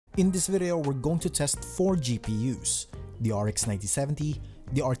In this video, we're going to test 4 GPUs, the RX 9070,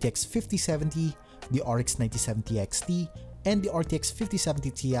 the RTX 5070, the RX 9070 XT, and the RTX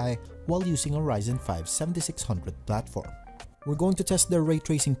 5070 Ti while using a Ryzen 5 7600 platform. We're going to test their ray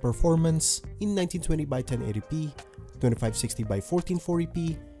tracing performance in 1920x1080p,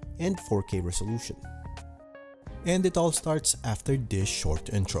 2560x1440p, and 4K resolution. And it all starts after this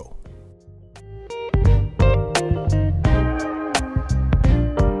short intro.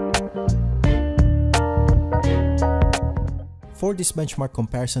 For this benchmark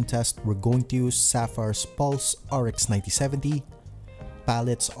comparison test, we're going to use Sapphire Pulse RX 9070,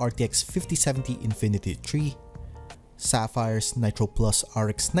 Palit's RTX 5070 Infinity 3, Sapphire's Nitro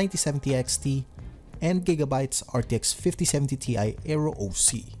RX 9070 XT, and Gigabyte's RTX 5070 Ti Aero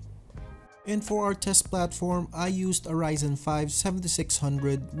OC. And for our test platform, I used a Ryzen 5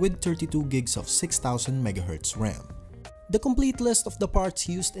 7600 with 32 gigs of 6000 MHz RAM. The complete list of the parts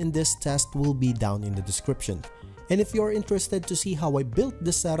used in this test will be down in the description. And if you're interested to see how I built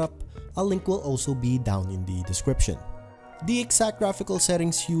this setup, a link will also be down in the description. The exact graphical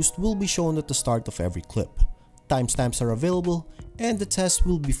settings used will be shown at the start of every clip. Timestamps are available, and the test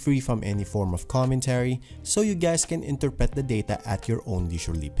will be free from any form of commentary, so you guys can interpret the data at your own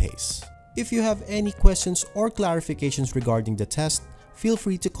leisurely pace. If you have any questions or clarifications regarding the test, feel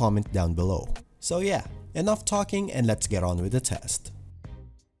free to comment down below. So yeah, enough talking and let's get on with the test.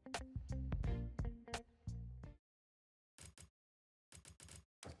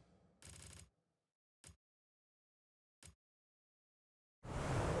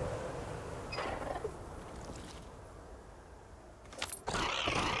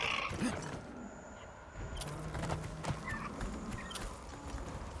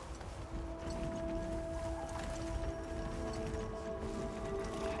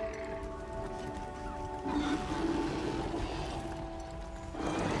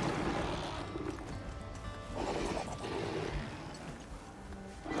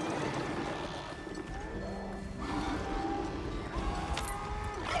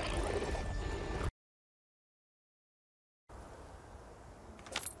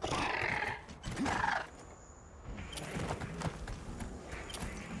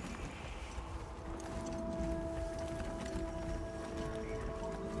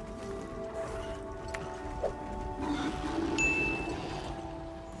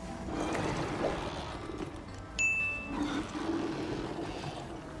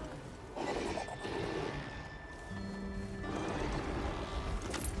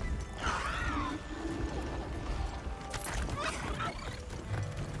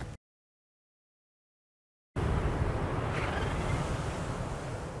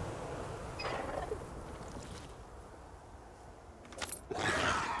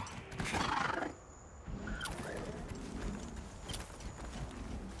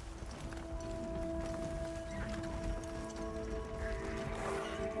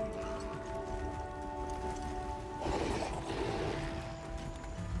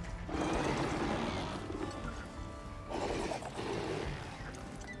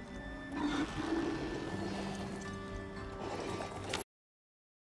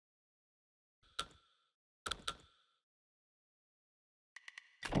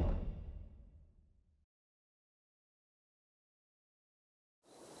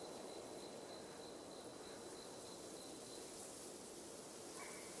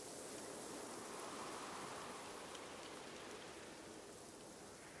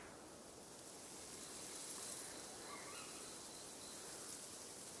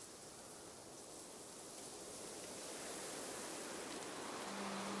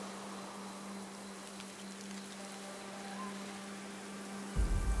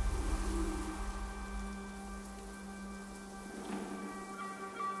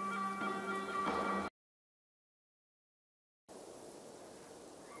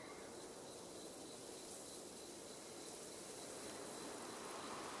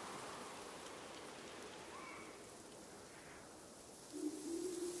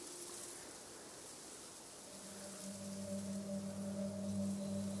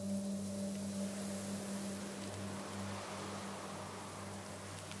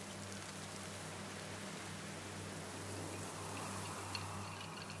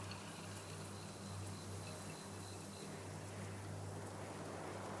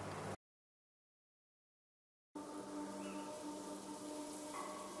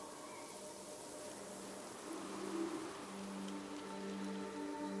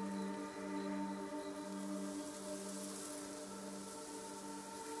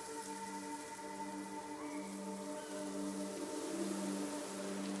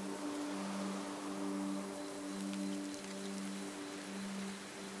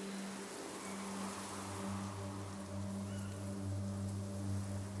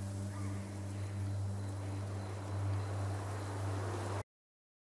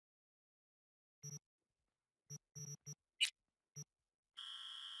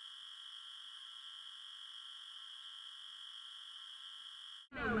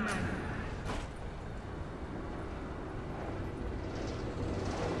 The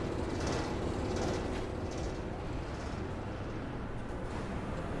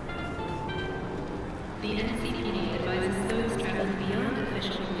NCPD advises those traveling beyond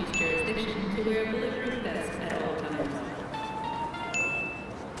official police jurisdiction to wear a bulletproof vest at all times.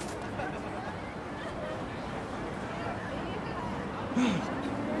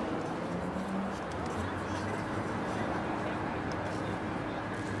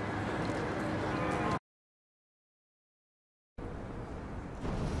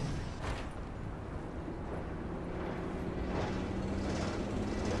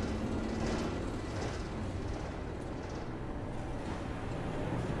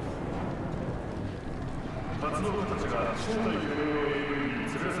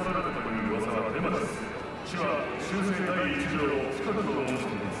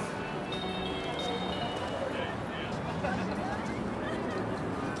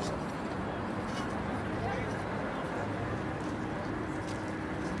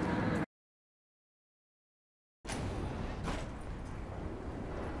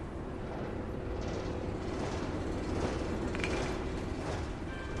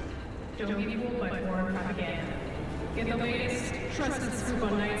 Don't be fooled by foreign propaganda. Get the latest, trusted scoop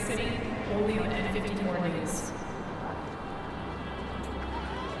on Night City, only on N54 News.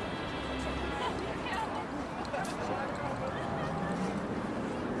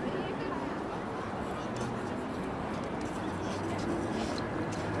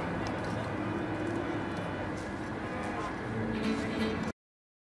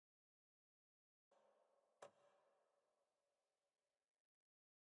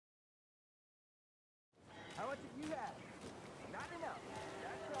 How much did you have? Not enough.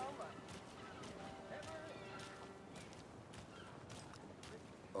 That's all, but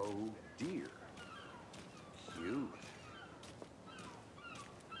Oh dear. Cute.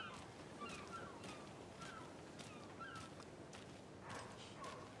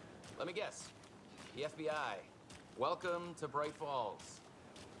 Let me guess. The FBI. Welcome to Bright Falls.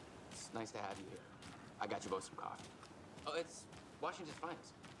 It's nice to have you here. I got you both some coffee. Oh, it's Washington's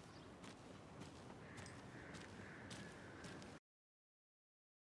finest.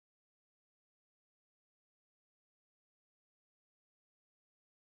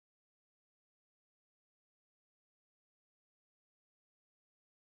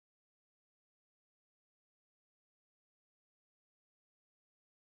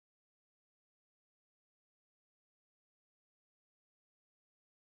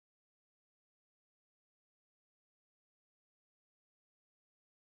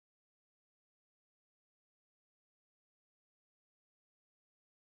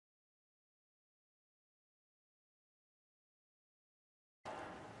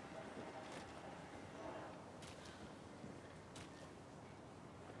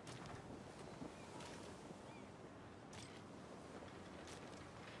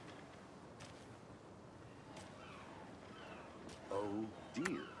 Oh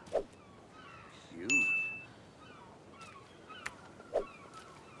dear. Cute.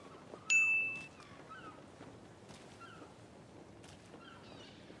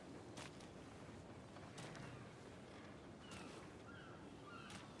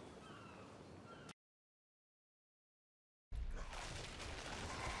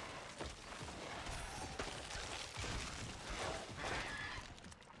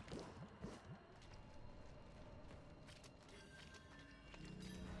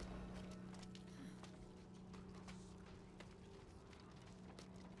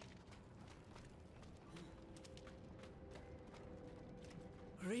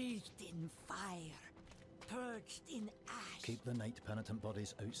 Wreathed in fire, purged in ash. Keep the night penitent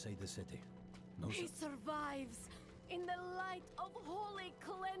bodies outside the city. No, He survives in the light of holy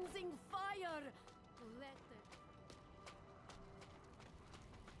cleansing fire. Let the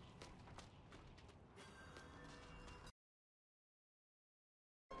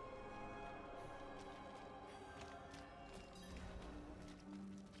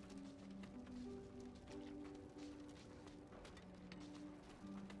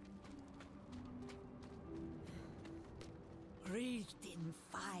wreathed in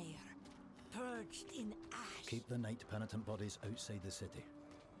fire, purged in ash. keep the night penitent bodies outside the city.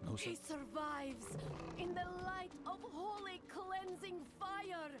 No, He survives in the light of holy cleansing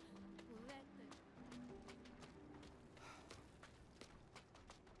fire. Let the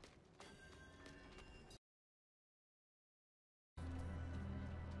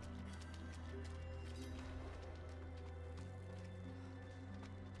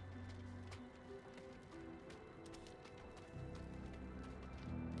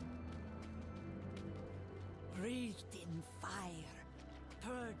wreathed in fire,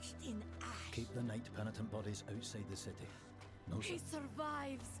 purged submerged in ash. Keep the night penitent bodies outside the city. No, He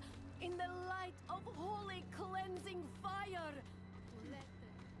survives in the light of holy cleansing fire. Let the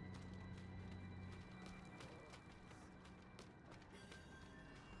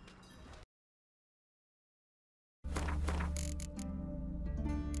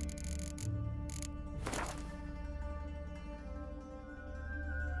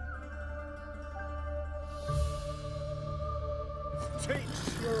Teach,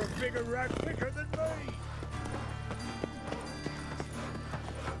 you're a bigger rat picker than me!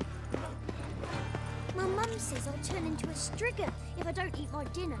 My mum says I'll turn into a strigger if I don't eat my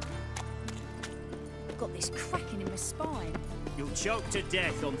dinner. I've got this cracking in my spine. You'll choke to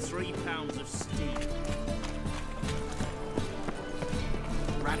death on 3 pounds of steam.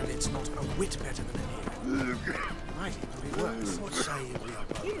 Radovit's not a whit better than an ear. Might even be worse. What say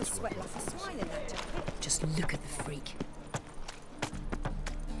you? You must sweat like a swine in that jacket. Just look at the freak.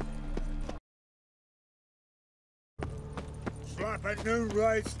 Slap at noon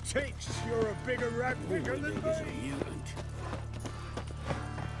rise, Teach, you're a bigger rat picker than me!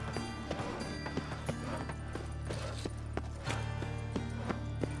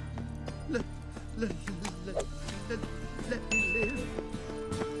 Let me live.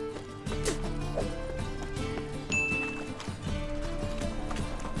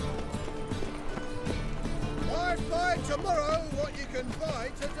 Why buy tomorrow what you can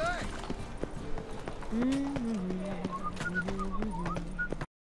buy today?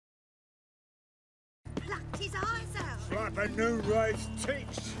 Plucked his eyes out. Slap at noon rise,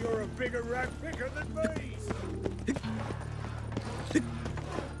 Teach, you're a bigger rat picker than me!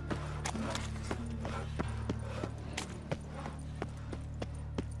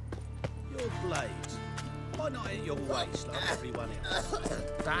 Your blades. Why not at your waist like everyone else?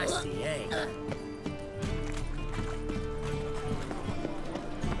 That's the egg.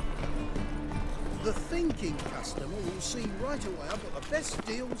 The thinking customer will see right away I've got the best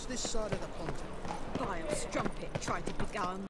deals this side of the pond. Vile strumpet tried to begun.